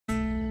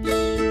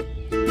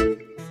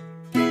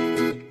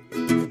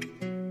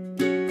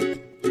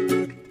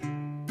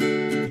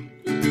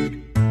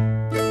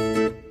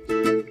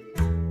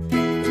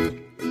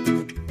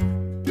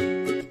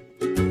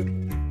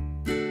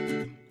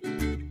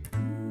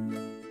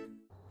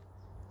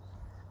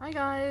Hi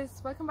guys,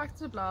 welcome back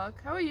to the vlog.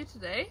 How are you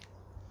today?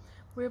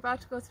 We're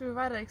about to go through a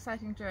rather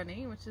exciting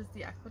journey, which is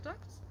the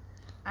Aqueduct,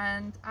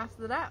 and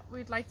after that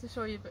we'd like to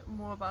show you a bit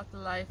more about the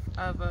life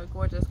of a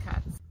gorgeous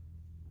cat.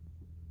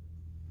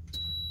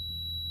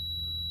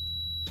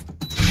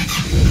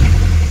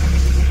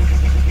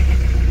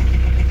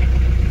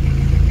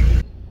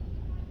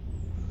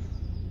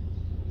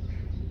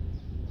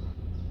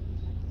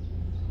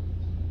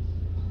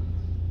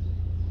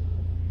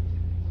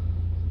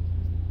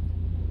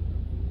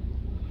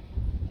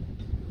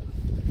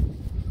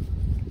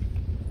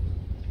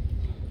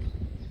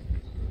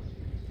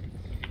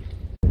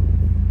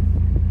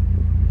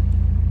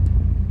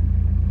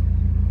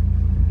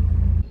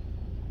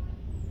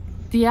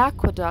 The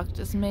aqueduct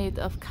is made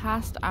of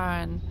cast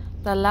iron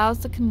that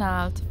allows the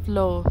canal to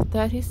flow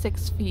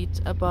 36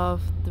 feet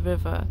above the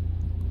river.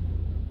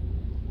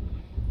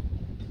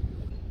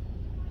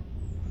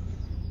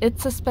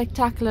 It's a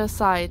spectacular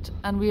sight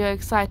and we are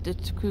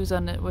excited to cruise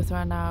on it with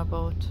our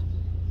narrowboat.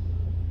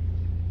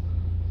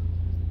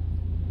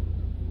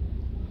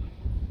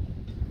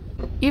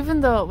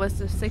 Even though it was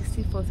the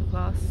 60-foot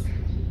across,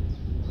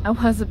 I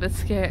was a bit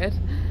scared.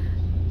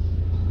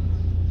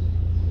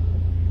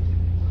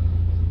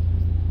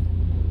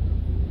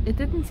 It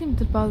didn't seem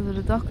to bother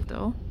the duck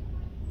though.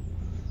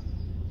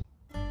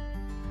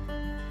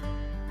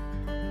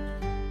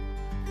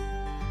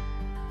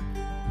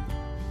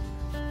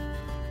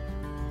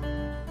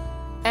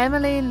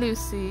 Emily and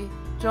Lucy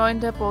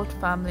joined our boat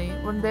family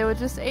when they were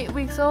just 8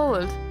 weeks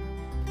old,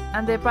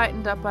 and they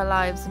brightened up our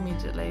lives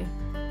immediately.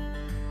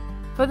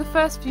 For the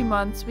first few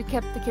months we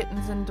kept the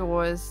kittens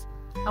indoors,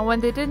 and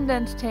when they didn't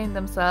entertain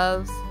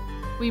themselves,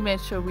 we made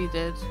sure we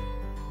did.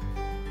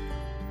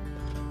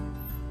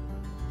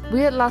 We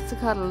had lots of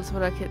cuddles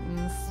with our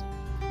kittens.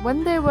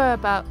 When they were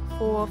about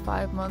 4 or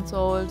 5 months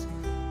old,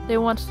 they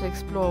wanted to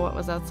explore what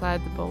was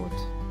outside the boat.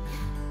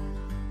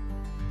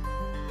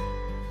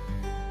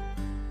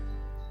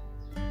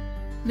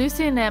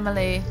 Lucy and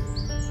Emily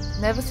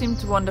never seemed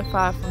to wander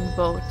far from the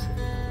boat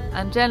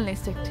and generally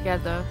stick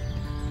together.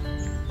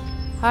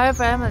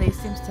 However, Emily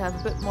seems to have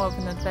a bit more of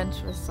an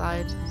adventurous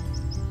side.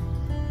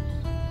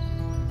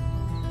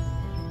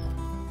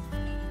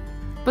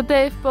 But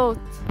they've both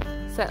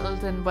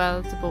settled in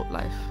well to boat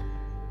life.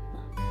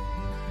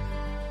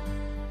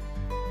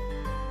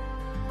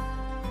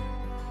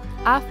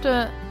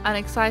 After an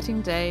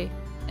exciting day,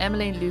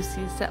 Emily and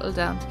Lucy settle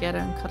down together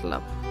and cuddle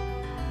up.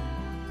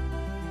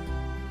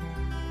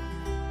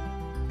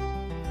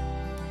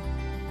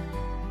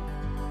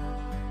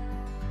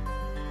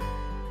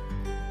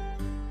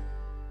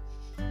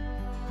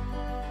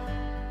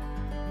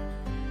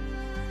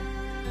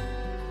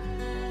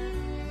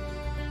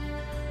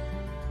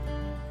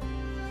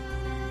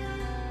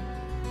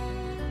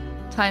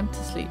 Time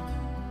to sleep.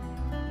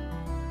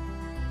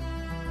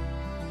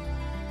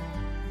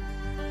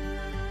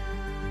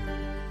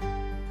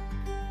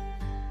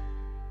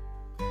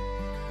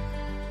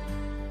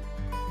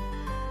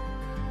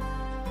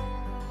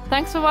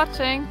 Thanks for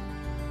watching.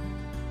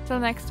 Till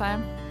next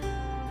time.